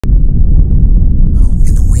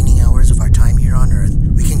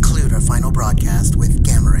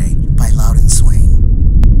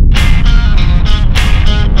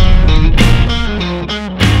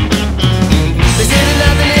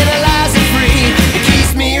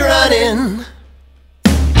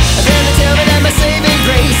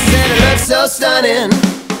stunning.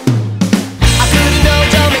 I couldn't know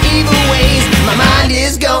all my evil ways, my mind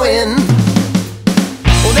is going.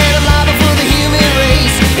 Well then I'm liable for the human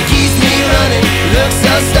race. It keeps me running, looks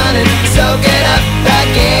so stunning. So get up,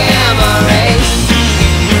 that gamma rays.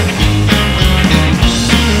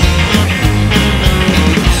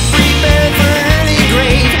 Preparing for an early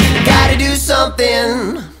grave, gotta do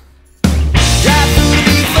something. Dry food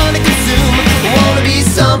will be fun to consume, wanna be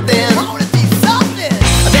something.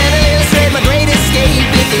 Then I'll illustrate my great escape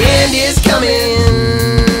if the end is coming.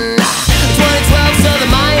 2012, so the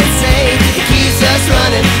Mayans say, it keeps us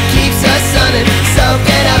running, keeps us sunning. So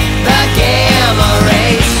get up, the gamma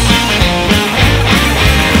rays.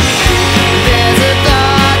 There's a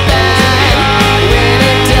thought that when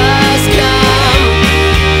it does come,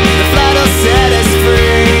 the flood will set us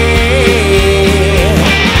free.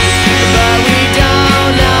 But we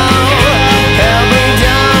don't know, hell we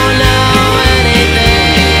don't know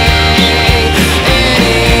anything,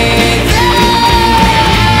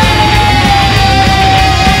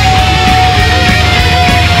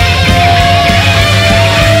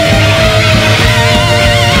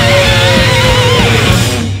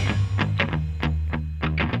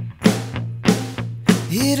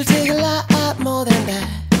 It'll take a lot more than that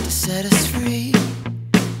to set us free.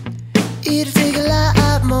 It'll take a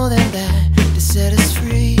lot more than that to set us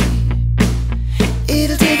free.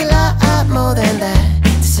 It'll take a lot more than that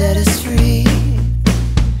to set us free.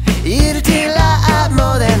 It'll take a lot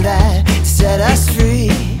more than that to set us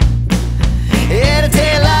free.